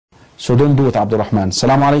So don't do it, Abdul Rahman.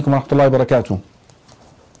 Assalamu alaikum wa rahmatullahi wa barakatuh.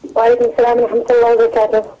 Wa alaikum salam wa rahmatullahi wa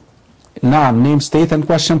barakatuh. Naam, name, state and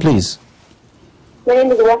question please. My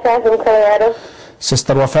name is Wafa from Colorado.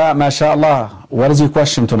 Sister Wafa, mashallah, what is your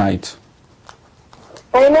question tonight?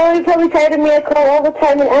 I know you're probably tired of me. I call all the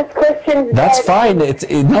time and ask questions. That's fine.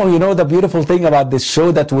 No, you know the beautiful thing about this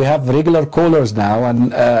show that we have regular callers now,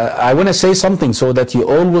 and I want to say something so that you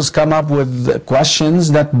always come up with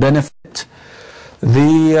questions that benefit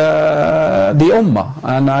the ummah,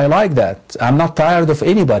 and I like that. I'm not tired of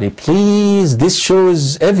anybody. Please, this show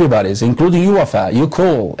is everybody's, including you, Wafa. You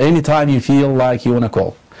call anytime you feel like you want to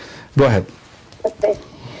call. Go ahead. Okay.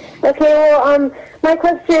 Okay. Well, my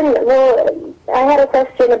question. Well, I had a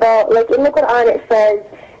question about, like, in the Quran it says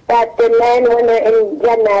that the men, when they're in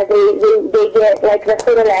Jannah, they get like the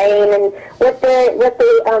Hur al-Ain and what they get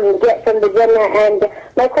from the Jannah. And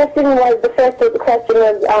my question was, the first question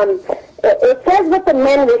was, it says what the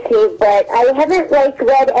men receive, but I haven't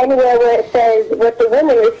read anywhere where it says what the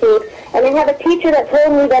women receive. And I have a teacher that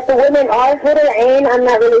told me that the women are Hur al-Ain. I'm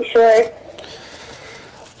not really sure.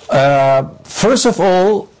 First of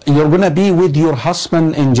all, you're going to be with your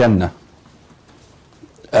husband in Jannah.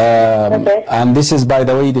 Okay. And this is, by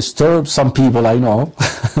the way, disturbs some people, I know.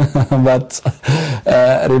 But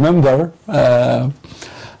remember, Allah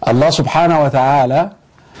subhanahu wa ta'ala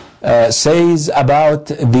says about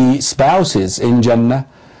the spouses in Jannah,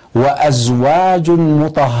 وَأَزْوَاجٌ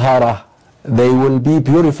مُطَهَّرَةٌ, they will be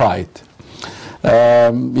purified.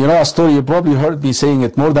 You know a story, you probably heard me saying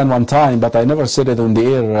it more than one time, but I never said it on the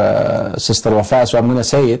air, Sister Wafa, so I'm going to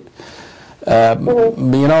say it.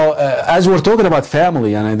 You know, as we're talking about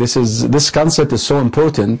family, and this concept is so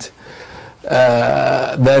important,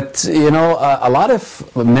 that, you know, a lot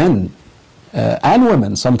of men and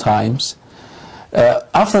women sometimes,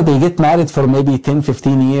 after they get married for maybe 10,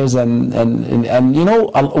 15 years, and you know,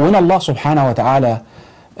 when Allah subhanahu wa ta'ala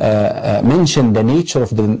mentioned the nature of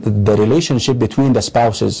the relationship between the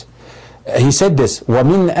spouses, He said this,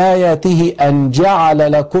 وَمِنْ آيَاتِهِ أَنْ جَعَلَ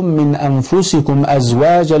لَكُم مِّنْ أَنفُسِكُمْ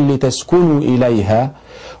أَزْوَاجًا لِتَسْكُنُوا إِلَيْهَا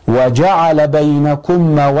وَجَعَلَ بَيْنَكُمْ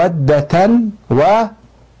مَوَدَّةً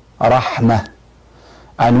وَرَحْمَةً.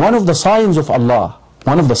 And one of the signs of Allah,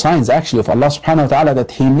 one of the signs actually of Allah subhanahu wa ta'ala,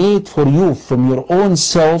 that He made for you from your own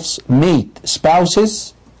selves mate,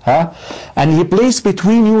 spouses, and He placed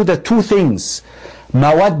between you the two things,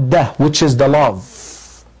 mawaddah, which is the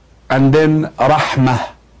love, and then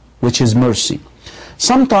rahmah, which is mercy.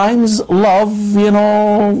 Sometimes love, you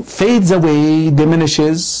know, fades away,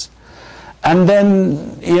 diminishes, and then,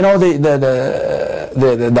 you know,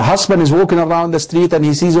 the husband is walking around the street and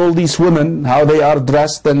he sees all these women, how they are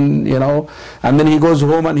dressed, and, you know, and then he goes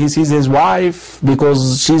home and he sees his wife,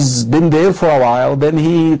 because she's been there for a while, then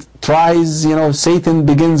he tries, you know, Satan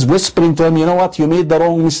begins whispering to him, you know what, you made the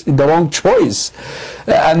wrong choice.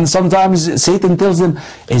 And sometimes Satan tells him,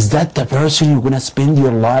 is that the person you're going to spend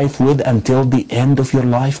your life with until the end of your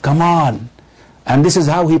life? Come on. And this is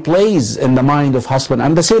how he plays in the mind of husband.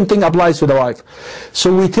 And the same thing applies to the wife.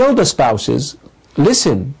 So we tell the spouses,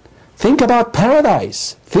 listen, think about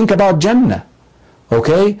paradise. Think about Jannah.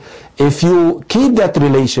 Okay? If you keep that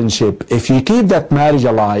relationship, if you keep that marriage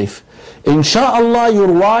alive, inshallah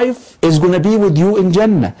your wife is going to be with you in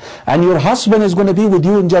Jannah. And your husband is going to be with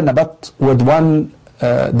you in Jannah. But with one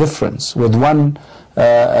difference, with one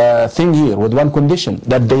thing here, with one condition,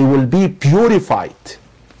 that they will be purified.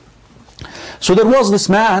 So there was this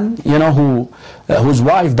man, you know, whose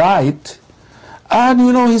wife died, and,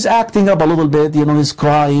 you know, he's acting up a little bit, you know, he's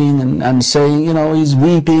crying and saying, you know, he's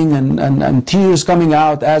weeping and tears coming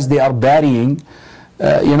out as they are burying,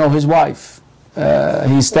 you know, his wife.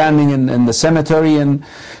 He's standing in the cemetery, and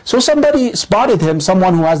so somebody spotted him,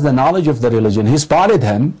 someone who has the knowledge of the religion, he spotted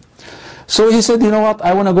him. So he said, you know what,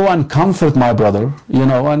 I want to go and comfort my brother, you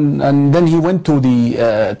know, and then he went to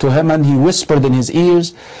him and he whispered in his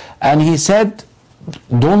ears, and he said,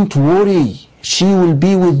 don't worry, she will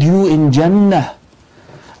be with you in Jannah.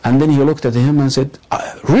 And then he looked at him and said,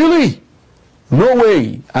 really? No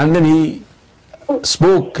way. And then he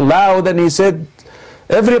spoke loud and he said,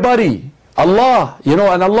 everybody, Allah, you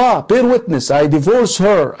know, and Allah, bear witness, I divorce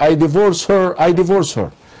her, I divorce her, I divorce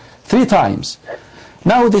her. 3 times.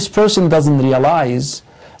 Now this person doesn't realize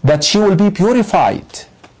that she will be purified.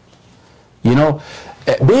 You know,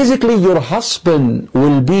 basically your husband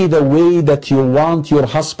will be the way that you want your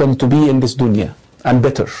husband to be in this dunya, and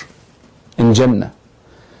better, in Jannah.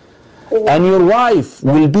 And your wife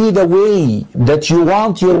will be the way that you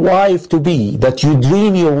want your wife to be, that you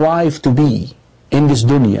dream your wife to be in this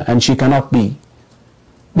dunya, and she cannot be,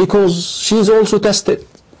 because she is also tested.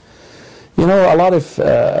 you know, a lot of,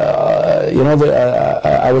 you know,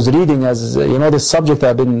 I was reading, as you know, this subject,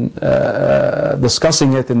 I've been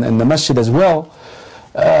discussing it in the masjid as well.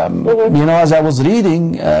 You know, as I was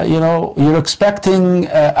reading, you know, you're expecting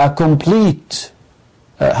a complete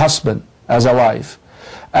husband as a wife.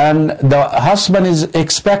 And the husband is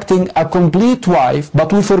expecting a complete wife,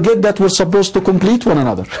 but we forget that we're supposed to complete one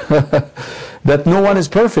another. That no one is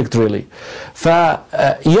perfect, really.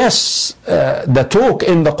 Yes, the talk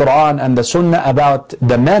in the Quran and the Sunnah about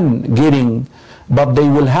the men getting, but they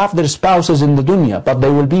will have their spouses in the dunya, but they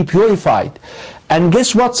will be purified. And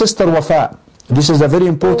guess what, Sister Wafa? This is a very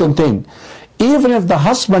important thing. Even if the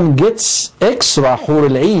husband gets extra hur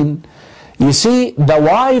al-ain, you see, the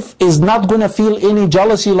wife is not going to feel any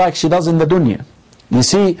jealousy like she does in the dunya. You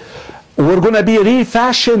see, we're going to be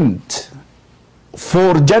refashioned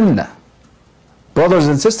for Jannah. Brothers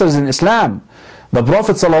and sisters in Islam, the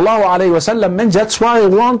Prophet ﷺ meant, that's why I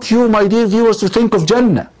want you, my dear viewers, to think of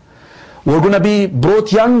Jannah. We're going to be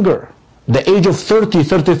brought younger, the age of 30,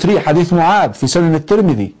 33, Hadith Mu'adh, fi Sunan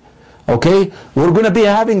al-Tirmidhi. Okay, we're going to be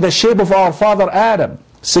having the shape of our father Adam,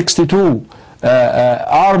 62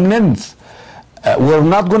 arm length. We're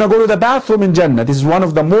not going to go to the bathroom in Jannah. This is one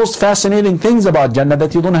of the most fascinating things about Jannah,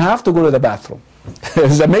 that you don't have to go to the bathroom.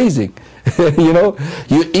 It's amazing. You know,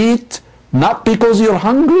 you eat not because you're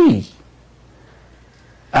hungry.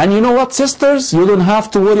 And you know what, sisters? You don't have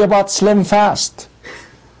to worry about slim fast.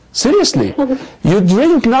 Seriously. You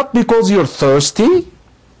drink not because you're thirsty.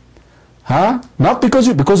 Huh? Not because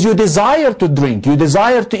you desire to drink, you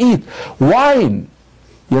desire to eat. Wine,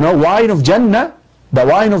 you know, wine of Jannah, the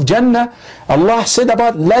wine of Jannah, Allah said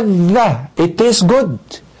about ladha, it tastes good.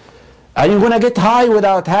 And you're going to get high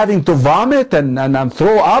without having to vomit and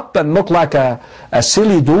throw up and look like a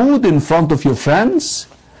silly dude in front of your friends.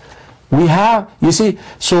 We have, you see,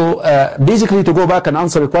 so basically, to go back and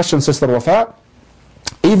answer the question, Sister Wafa,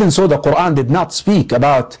 even so, the Quran did not speak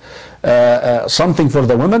about something for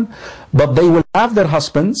the women, but they will have their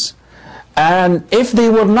husbands, and if they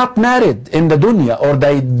were not married in the dunya, or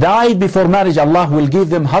they died before marriage, Allah will give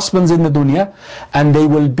them husbands in the dunya, and they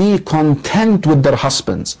will be content with their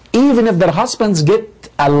husbands, even if their husbands get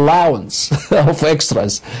allowance of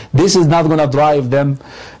extras. This is not going to drive them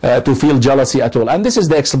to feel jealousy at all. And this is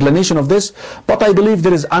the explanation of this, but I believe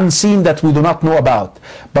there is unseen that we do not know about.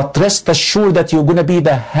 But rest assured that you're going to be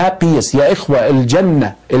the happiest. Ya ikhwa,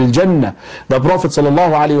 al-Jannah, al-Jannah. The Prophet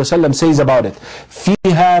ﷺ says about it,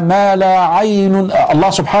 فيها ما لا عين,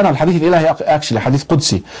 Allah subhanahu, al-Hadith ilahi, actually, Hadith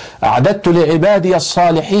Qudsi, أعددت لعبادي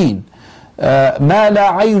الصالحين ما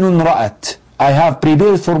لا عين رأت, I have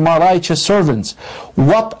prepared for my righteous servants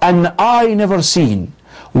what an eye never seen,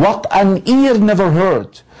 what an ear never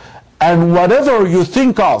heard, and whatever you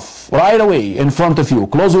think of right away in front of you.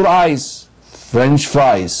 Close your eyes, French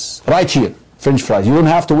fries, right here, French fries. You don't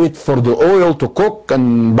have to wait for the oil to cook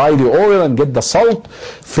and buy the oil and get the salt.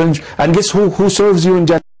 French, and guess who serves you in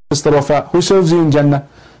Jannah, Mr. Wafa? Who serves you in Jannah?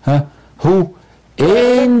 Huh? Who?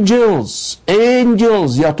 Angels,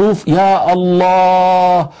 angels, Yatuf, Ya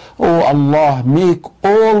Allah, oh Allah, make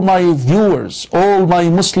all my viewers, all my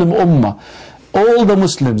Muslim ummah, all the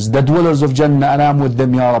Muslims, the dwellers of Jannah, and I'm with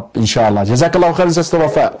them, Ya Rab, inshallah. Jazakallah khair, Sister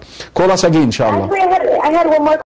Wafa. Call us again, inshallah. Actually, I had one more